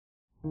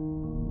Good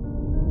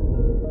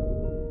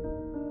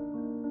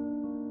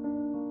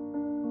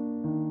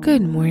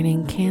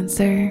morning,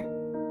 Cancer.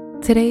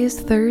 Today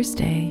is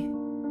Thursday,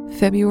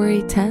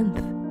 February 10th,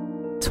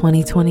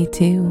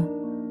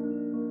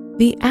 2022.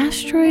 The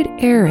asteroid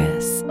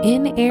Eris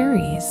in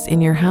Aries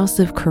in your house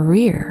of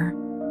career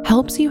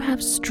helps you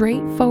have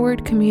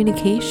straightforward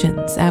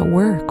communications at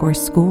work or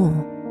school,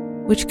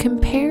 which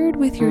compared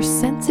with your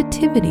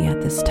sensitivity at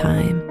this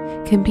time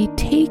can be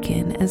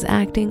taken as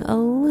acting a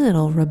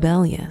little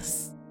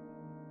rebellious.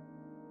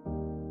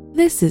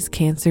 This is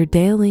Cancer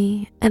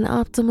Daily, an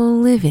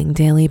Optimal Living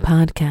Daily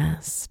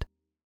podcast.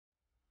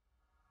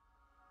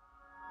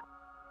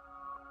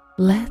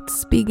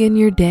 Let's begin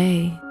your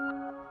day.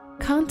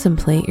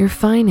 Contemplate your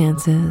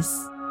finances.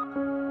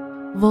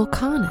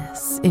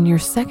 Vulcanus in your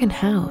second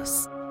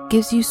house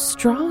gives you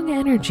strong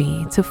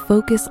energy to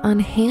focus on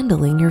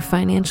handling your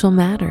financial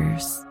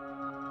matters.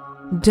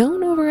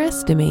 Don't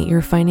overestimate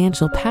your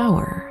financial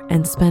power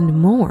and spend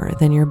more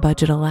than your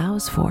budget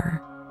allows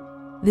for.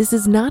 This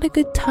is not a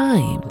good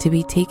time to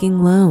be taking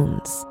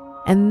loans,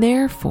 and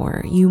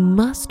therefore you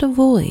must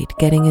avoid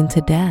getting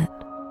into debt.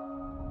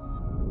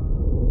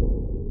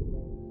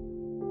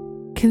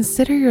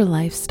 Consider your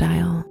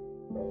lifestyle.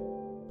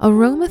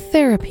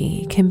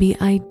 Aromatherapy can be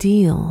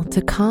ideal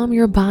to calm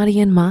your body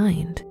and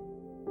mind.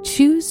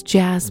 Choose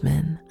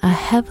jasmine, a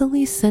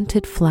heavily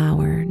scented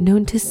flower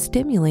known to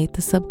stimulate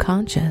the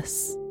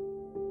subconscious.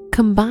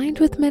 Combined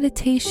with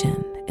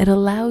meditation, it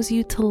allows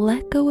you to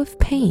let go of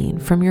pain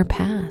from your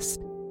past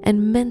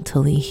and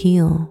mentally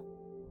heal.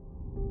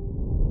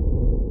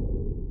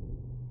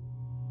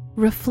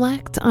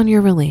 Reflect on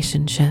your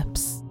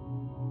relationships.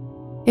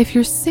 If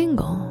you're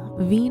single,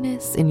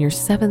 Venus in your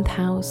 7th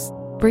house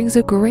brings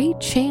a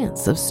great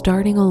chance of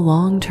starting a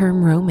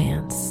long-term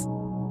romance.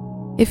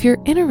 If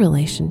you're in a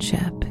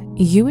relationship,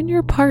 you and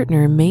your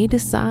partner may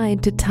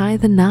decide to tie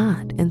the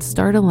knot and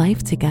start a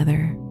life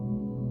together.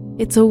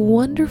 It's a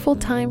wonderful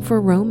time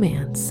for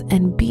romance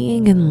and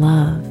being in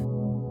love.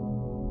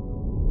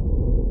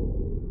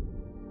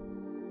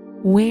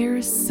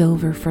 Wear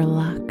silver for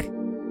luck.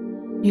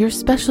 Your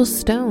special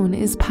stone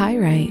is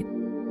pyrite,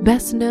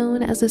 best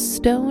known as a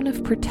stone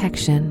of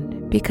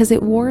protection because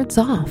it wards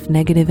off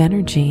negative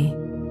energy.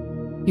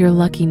 Your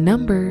lucky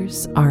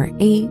numbers are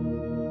 8,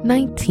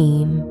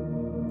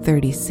 19,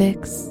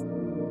 36,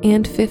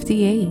 and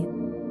 58.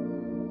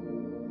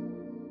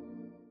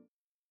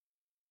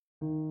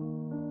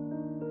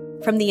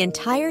 From the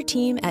entire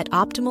team at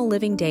Optimal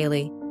Living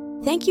Daily,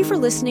 thank you for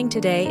listening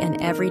today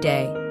and every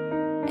day.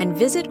 And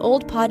visit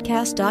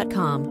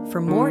oldpodcast.com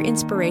for more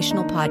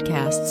inspirational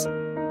podcasts.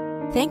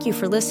 Thank you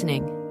for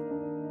listening.